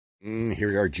Here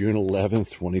we are, June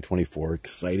 11th, 2024.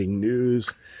 Exciting news.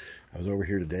 I was over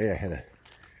here today. I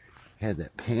had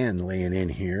that pan laying in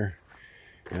here,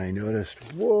 and I noticed,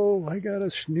 whoa, I got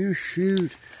a new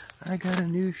shoot. I got a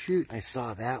new shoot. I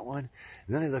saw that one,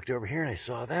 and then I looked over here and I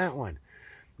saw that one.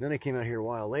 And then I came out here a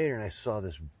while later and I saw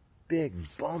this big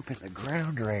bump in the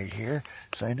ground right here.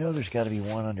 So I know there's got to be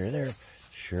one under there.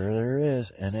 Sure there is.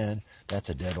 And then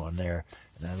that's a dead one there.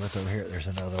 And I looked over here, there's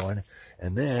another one.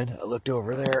 And then I looked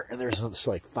over there and there's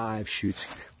like 5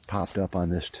 shoots popped up on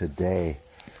this today,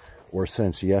 or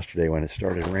since yesterday when it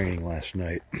started raining last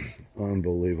night.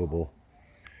 Unbelievable.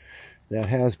 That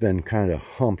has been kind of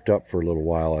humped up for a little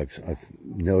while. I've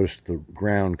noticed the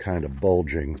ground kind of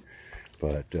bulging,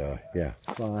 but yeah,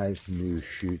 5 new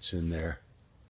shoots in there.